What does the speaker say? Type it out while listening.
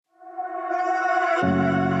Hey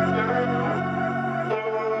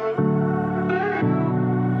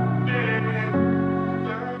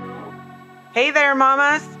there,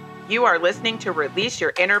 mamas! You are listening to Release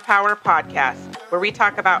Your Inner Power podcast, where we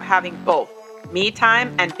talk about having both me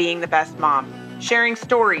time and being the best mom, sharing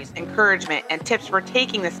stories, encouragement, and tips for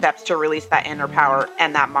taking the steps to release that inner power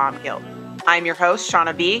and that mom guilt. I'm your host,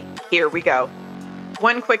 Tasha B. Here we go.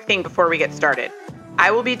 One quick thing before we get started.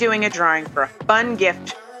 I will be doing a drawing for a fun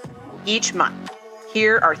gift each month.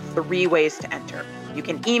 Here are 3 ways to enter. You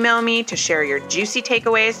can email me to share your juicy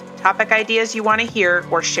takeaways, topic ideas you want to hear,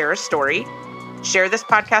 or share a story. Share this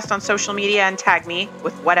podcast on social media and tag me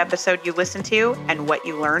with what episode you listened to and what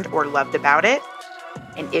you learned or loved about it.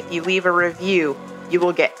 And if you leave a review, you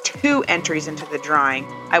will get 2 entries into the drawing.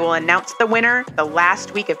 I will announce the winner the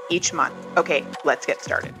last week of each month. Okay, let's get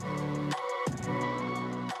started.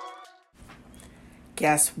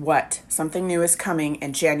 Guess what? Something new is coming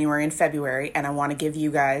in January and February, and I want to give you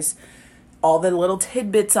guys all the little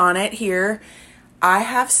tidbits on it here. I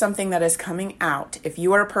have something that is coming out. If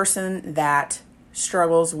you are a person that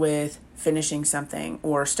struggles with finishing something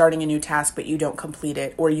or starting a new task but you don't complete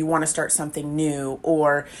it, or you want to start something new,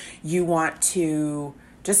 or you want to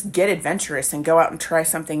just get adventurous and go out and try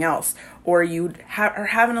something else, or you are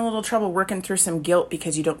having a little trouble working through some guilt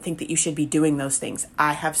because you don't think that you should be doing those things,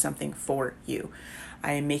 I have something for you.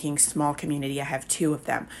 I am making small community. I have 2 of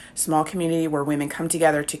them. Small community where women come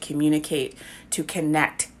together to communicate, to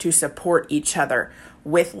connect, to support each other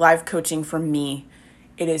with live coaching from me.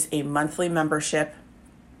 It is a monthly membership.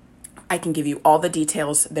 I can give you all the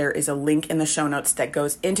details. There is a link in the show notes that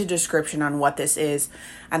goes into description on what this is.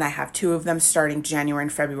 And I have 2 of them starting January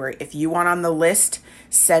and February. If you want on the list,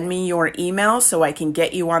 send me your email so I can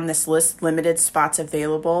get you on this list. Limited spots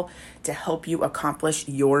available to help you accomplish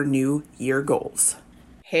your new year goals.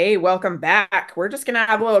 Hey, welcome back. We're just going to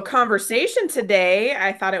have a little conversation today.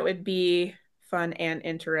 I thought it would be fun and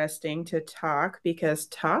interesting to talk because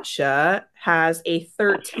Tasha has a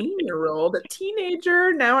 13-year-old, a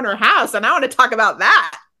teenager now in her house, and I want to talk about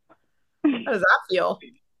that. How does that feel?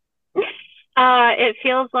 It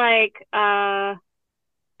feels like, am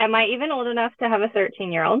I even old enough to have a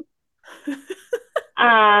 13-year-old?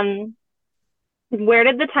 Where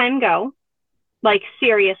did the time go? Like,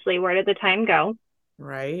 seriously, where did the time go?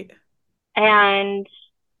 Right. And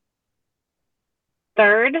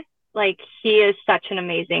third, like, he is such an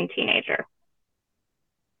amazing teenager.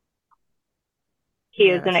 He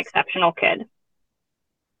is an exceptional kid.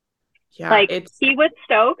 Yeah, like, he was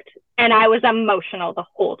stoked, and I was emotional the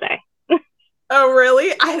whole day. Oh,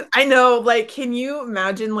 really? I know. Like, can you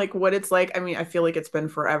imagine, like, what it's like? I mean, I feel like it's been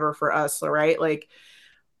forever for us, right? Like,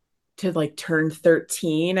 to, like, turn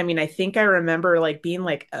 13. I mean, I think I remember, like, being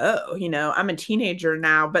like, oh, you know, I'm a teenager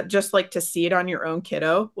now, but just, like, to see it on your own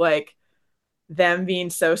kiddo, like, them being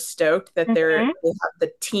so stoked that they have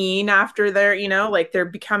the teen after their, you know, like, they're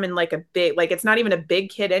becoming, like, a big, like, it's not even a big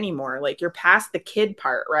kid anymore. Like, you're past the kid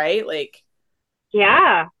part, right? Like,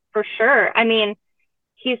 yeah, for sure. I mean,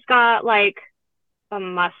 he's got, like, a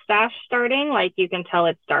mustache starting, like, you can tell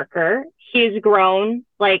it's darker. He's grown,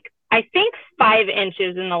 like, I think 5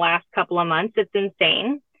 inches in the last couple of months. It's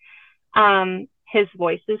insane. His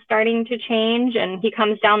voice is starting to change, and he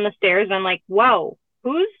comes down the stairs, and I'm like, whoa,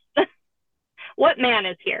 what man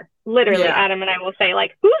is here? Literally, yeah. Adam and I will say,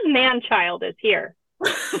 like, whose man-child is here?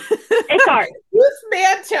 It's ours. Whose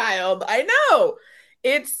man-child? I know.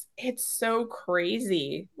 It's so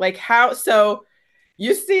crazy. Like, how, so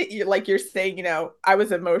you see, like you're saying, you know, I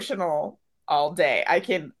was emotional all day. I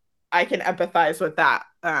can empathize with that.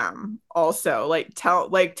 Also, like,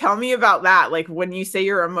 tell me about that. Like, when you say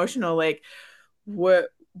you're emotional, like, what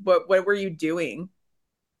were you doing?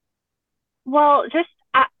 Well, just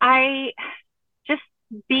I just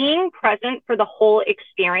being present for the whole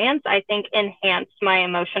experience, I think, enhanced my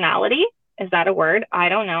emotionality. Is that a word? I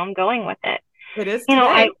don't know. I'm going with it. It is. You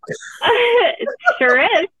know, it sure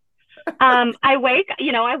is. I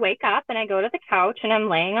wake up and I go to the couch, and I'm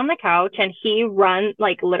laying on the couch, and he runs,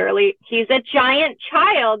 like, literally, he's a giant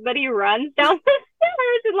child, but he runs down the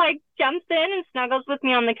stairs and, like, jumps in and snuggles with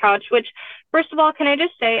me on the couch, which, first of all, can I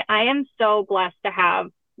just say, I am so blessed to have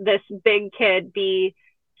this big kid be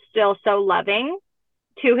still so loving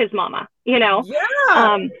to his mama, you know?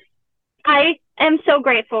 Yeah. I am so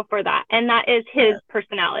grateful for that. And that is his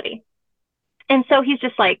personality. And so he's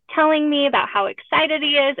just, like, telling me about how excited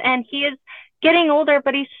he is, and he is getting older,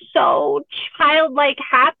 but he's so childlike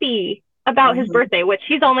happy about his birthday, which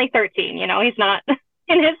he's only 13, you know, he's not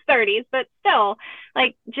in his 30s, but still,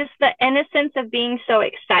 like, just the innocence of being so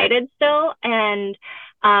excited still, and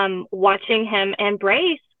watching him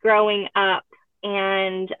embrace growing up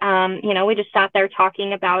And, we just sat there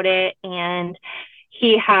talking about it. And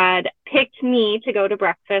he had picked me to go to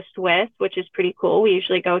breakfast with, which is pretty cool. We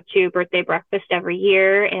usually go to birthday breakfast every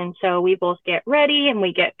year. And so we both get ready and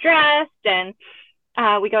we get dressed and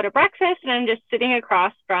we go to breakfast. And I'm just sitting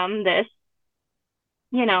across from this,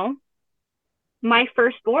 you know, my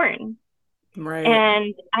firstborn. Right.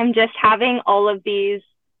 And I'm just having all of these,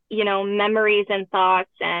 memories and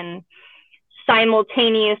thoughts and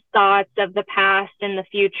simultaneous thoughts of the past and the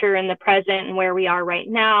future and the present and where we are right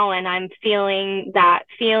now. And I'm feeling that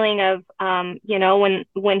feeling of,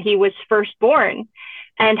 when he was first born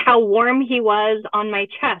and how warm he was on my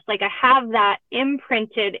chest. Like I have that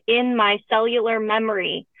imprinted in my cellular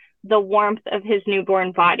memory, the warmth of his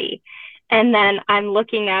newborn body. And then I'm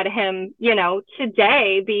looking at him,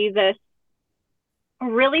 today be this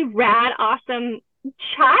really rad, awesome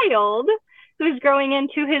child who's growing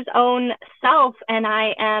into his own self. And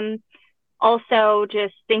I am also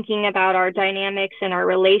just thinking about our dynamics and our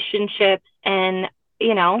relationships and,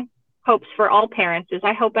 hopes for all parents is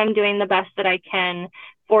I hope I'm doing the best that I can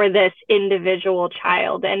for this individual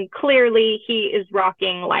child. And clearly he is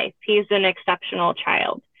rocking life. He's an exceptional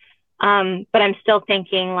child. But I'm still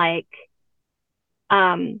thinking like,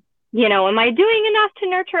 am I doing enough to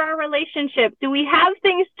nurture our relationship? Do we have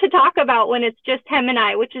things to talk about when it's just him and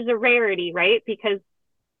I, which is a rarity, right? Because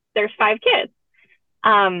there's 5 kids.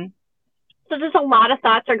 So just a lot of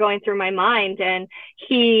thoughts are going through my mind. And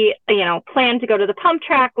he, planned to go to the pump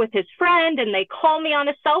track with his friend and they call me on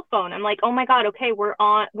a cell phone. I'm like, oh my God, okay,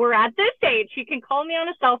 we're at this age. He can call me on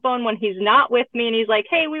a cell phone when he's not with me. And he's like,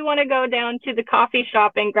 hey, we want to go down to the coffee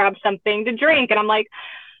shop and grab something to drink. And I'm like,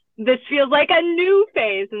 this feels like a new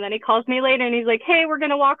phase. And then he calls me later and he's like, hey, we're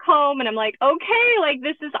going to walk home. And I'm like, okay, like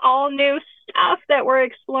this is all new stuff that we're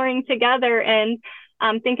exploring together. And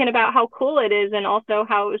I'm thinking about how cool it is. And also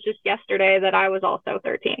how it was just yesterday that I was also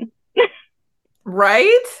 13.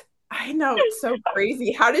 Right? I know, it's so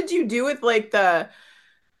crazy. How did you do with like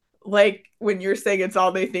when you're saying it's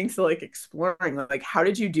all new things to like exploring, like how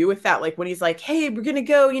did you do with that? Like when he's like, hey, we're gonna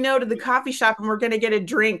go, to the coffee shop and we're gonna get a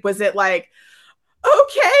drink. Was it like,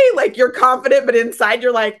 okay, like you're confident, but inside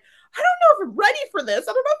you're like, I don't know if I'm ready for this.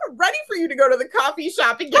 I don't know if I'm ready for you to go to the coffee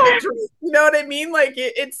shop and get a drink. You know what I mean? Like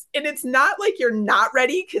it's not like you're not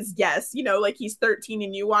ready because yes, like he's 13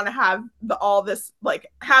 and you want to have all this, like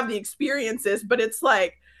have the experiences, but it's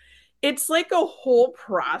like a whole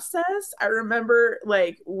process. I remember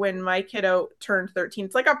like when my kiddo turned 13,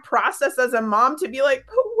 it's like a process as a mom to be like,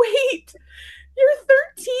 but wait, you're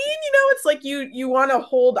 13, it's like you want to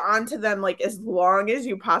hold on to them like as long as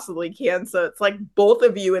you possibly can. So it's like both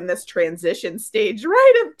of you in this transition stage,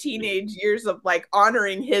 right, of teenage years of like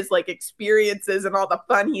honoring his like experiences and all the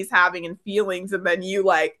fun he's having and feelings. And then you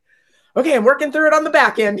like, okay, I'm working through it on the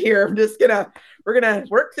back end here. We're gonna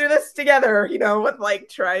work through this together, with like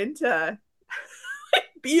trying to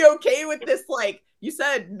be okay with this, like you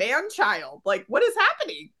said, man child. Like, what is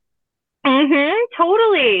happening?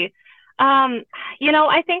 Totally.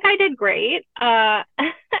 I think I did great at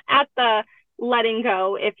the letting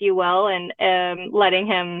go, if you will, and letting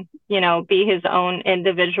him, be his own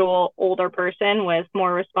individual older person with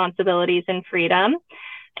more responsibilities and freedom.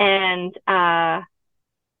 And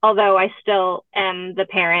although I still am the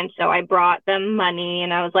parent, so I brought them money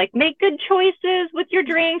and I was like, make good choices with your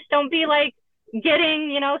drinks. Don't be like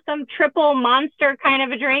getting, some triple monster kind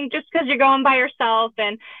of a drink just because you're going by yourself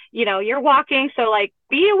and, you're walking. So like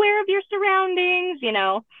be aware of your surroundings,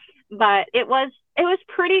 but it was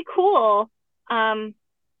pretty cool,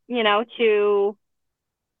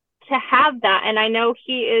 to have that. And I know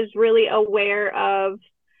he is really aware of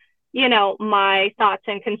my thoughts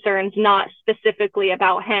and concerns, not specifically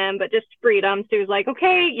about him, but just freedom. So he was like,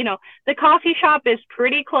 okay, the coffee shop is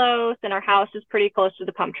pretty close and our house is pretty close to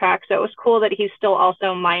the pump track. So it was cool that he's still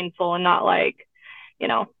also mindful and not like,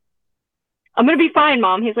 I'm going to be fine,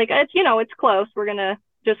 Mom. He's like, it's close. We're going to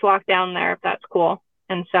just walk down there if that's cool.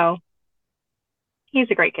 And so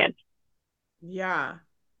he's a great kid. Yeah.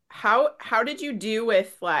 How did you do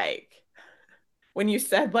with like when you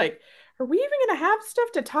said like, are we even gonna have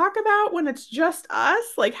stuff to talk about when it's just us?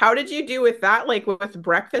 Like, how did you do with that, like with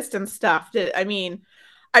breakfast and stuff? I mean,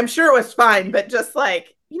 I'm sure it was fine, but just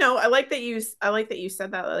like, I like that you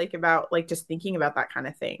said that like about like just thinking about that kind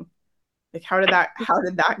of thing. Like how did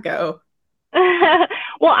that go?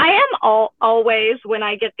 Well, I am always, when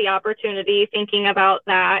I get the opportunity, thinking about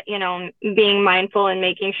that, being mindful and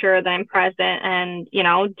making sure that I'm present and,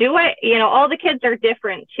 do it. All the kids are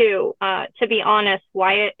different too. To be honest,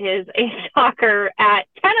 Wyatt is a soccer at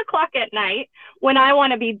 10 o'clock at night when I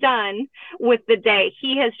want to be done with the day.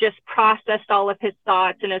 He has just processed all of his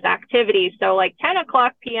thoughts and his activities. So like 10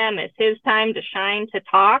 o'clock p.m. is his time to shine, to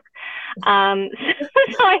talk. So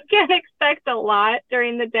I can't expect a lot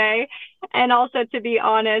during the day. And also, to be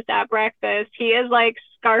honest, at breakfast, he is like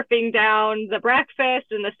scarfing down the breakfast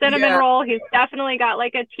and the cinnamon Yeah. roll. He's definitely got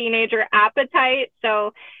like a teenager appetite.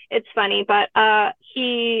 So it's funny, but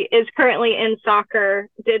he is currently in soccer,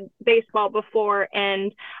 did baseball before,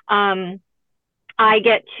 and I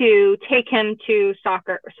get to take him to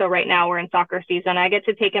soccer. So right now we're in soccer season. I get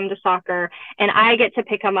to take him to soccer and I get to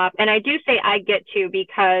pick him up. And I do say I get to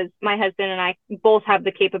because my husband and I both have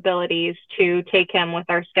the capabilities to take him with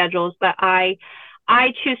our schedules, but I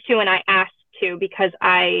choose to and I ask to because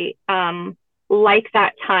I like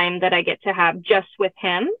that time that I get to have just with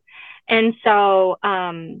him. And so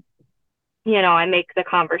I make the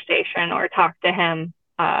conversation or talk to him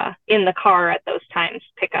in the car at those times,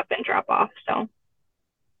 pick up and drop off. So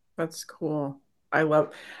That's cool. I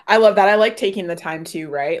love that. I like taking the time too,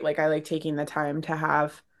 right? Like I like taking the time to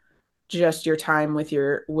have just your time with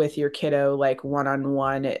your kiddo like one on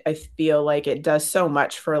one. I feel like it does so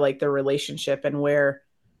much for like the relationship and where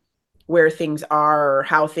things are or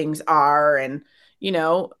how things are and you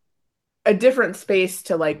know a different space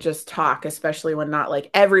to like just talk, especially when not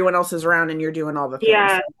like everyone else is around and you're doing all the things.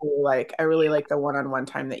 yeah. I really like the one-on-one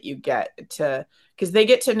time that you get to because they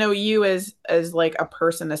get to know you as like a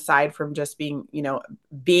person aside from just being,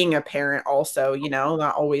 being a parent also,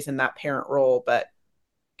 not always in that parent role, but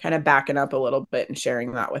kind of backing up a little bit and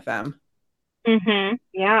sharing that with them.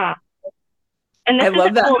 Yeah. And this I is a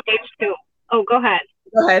love that. cool age too. Oh, go ahead.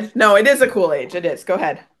 Go ahead. No, it is a cool age. It is. Go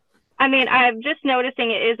ahead. I mean, I'm just noticing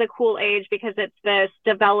it is a cool age because it's this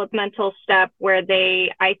developmental step where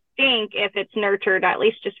I think if it's nurtured, at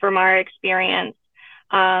least just from our experience,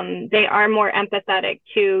 they are more empathetic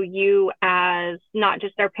to you as not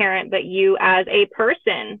just their parent, but you as a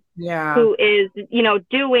person Yeah. who is,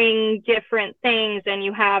 doing different things and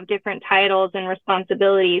you have different titles and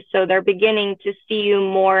responsibilities. So they're beginning to see you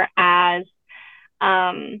more as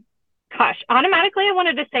um gosh, automatically I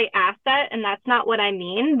wanted to say asset, and that's not what I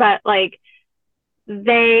mean, but like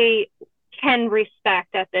they can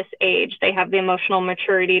respect at this age. They have the emotional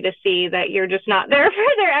maturity to see that you're just not there for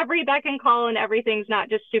their every beck and call and everything's not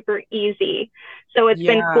just super easy. So it's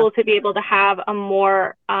been Yeah. cool to be able to have a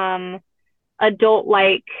more adult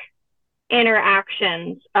like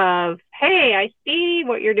interactions of, hey, I see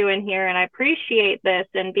what you're doing here and I appreciate this,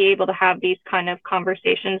 and be able to have these kind of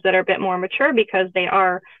conversations that are a bit more mature because they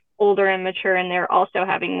are older and mature and they're also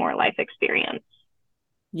having more life experience.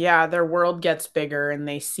 Yeah, their world gets bigger and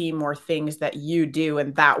they see more things that you do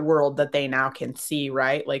in that world that they now can see,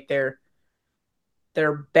 right? Like their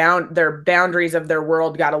boundaries of their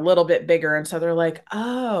world got a little bit bigger and so they're like,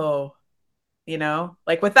 "Oh,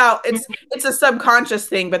 like without it's a subconscious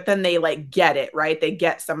thing, but then they like get it, right? They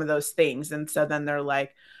get some of those things and so then they're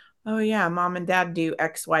like, "Oh yeah, mom and dad do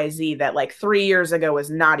XYZ that like 3 years ago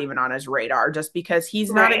was not even on his radar just because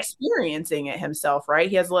he's not Right. experiencing it himself, right?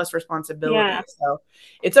 He has less Yeah. responsibility." So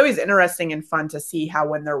it's always interesting and fun to see how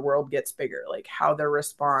when their world gets bigger, like how their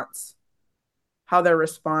responses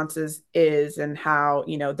is and how,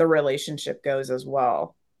 the relationship goes as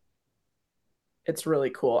well. It's really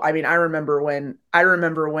cool. I mean, I remember when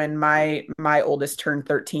my oldest turned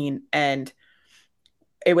 13 and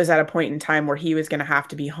it was at a point in time where he was going to have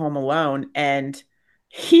to be home alone and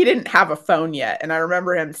he didn't have a phone yet. And I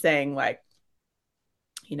remember him saying like,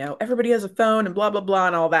 everybody has a phone and blah blah blah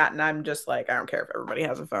and all that and I'm just like, I don't care if everybody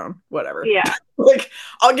has a phone, whatever. Yeah. Like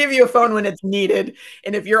I'll give you a phone when it's needed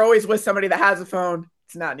and if you're always with somebody that has a phone,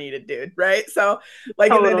 it's not needed, dude, right? So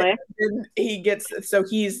like Totally. then he gets so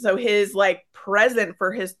his like present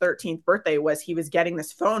for his 13th birthday was he was getting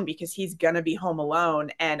this phone because he's going to be home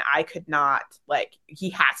alone and I could not, like,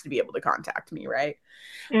 he has to be able to contact me, right?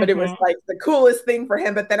 But it was Mm-hmm. like the coolest thing for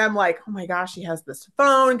him. But then I'm like, oh my gosh, he has this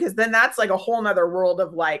phone. Cause then that's like a whole nother world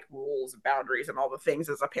of like rules and boundaries and all the things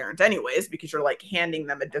as a parent, anyways, because you're like handing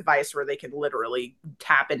them a device where they can literally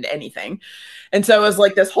tap into anything. And so it was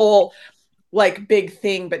like this whole like big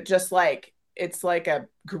thing, but just like it's like a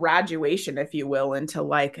graduation, if you will, into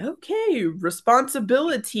like, okay,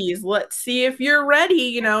 responsibilities. Let's see if you're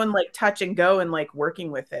ready, and like touch and go and like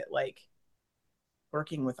working with it, like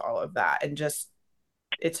working with all of that and just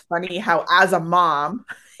it's funny how as a mom,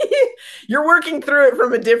 you're working through it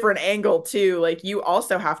from a different angle too. Like you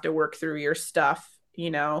also have to work through your stuff,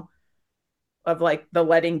 of like the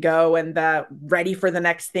letting go and the ready for the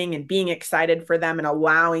next thing and being excited for them and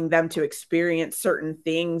allowing them to experience certain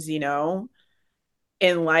things,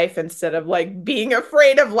 in life instead of like being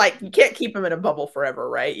afraid of like you can't keep them in a bubble forever,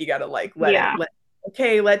 right? You got to like Yeah.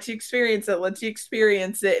 okay, let you experience it, let you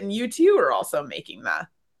experience it, and you too are also making the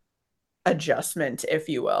adjustment, if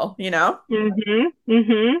you will. Mhm.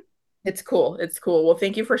 Mhm. It's cool. It's cool. Well,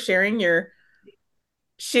 thank you for sharing your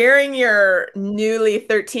newly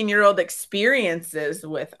 13-year-old experiences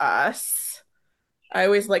with us. I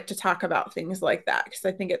always like to talk about things like that because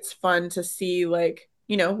I think it's fun to see like,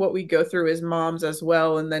 what we go through as moms as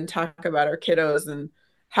well and then talk about our kiddos and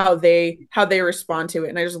how they respond to it.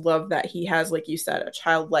 And I just love that he has, like you said, a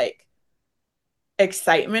childlike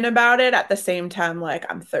excitement about it at the same time like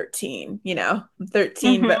I'm 13, I'm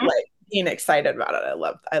 13 but Mhm. like being excited about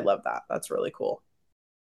it. I love that. That's really cool.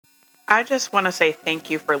 I just want to say thank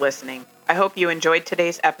you for listening. I hope you enjoyed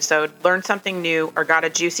today's episode, learned something new, or got a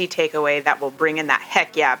juicy takeaway that will bring in that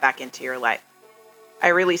heck yeah back into your life. I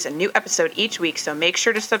release a new episode each week, so make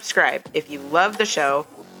sure to subscribe. If you love the show,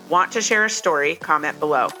 want to share a story, comment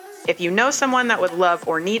below. If you know someone that would love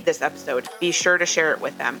or need this episode, be sure to share it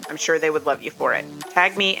with them. I'm sure they would love you for it.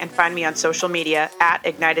 Tag me and find me on social media at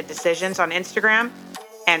Ignited Decisions on Instagram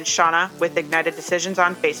and Shauna with Ignited Decisions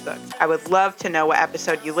on Facebook. I would love to know what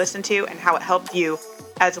episode you listened to and how it helped you,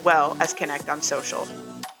 as well as connect on social.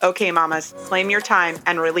 Okay, mamas, claim your time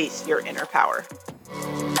and release your inner power.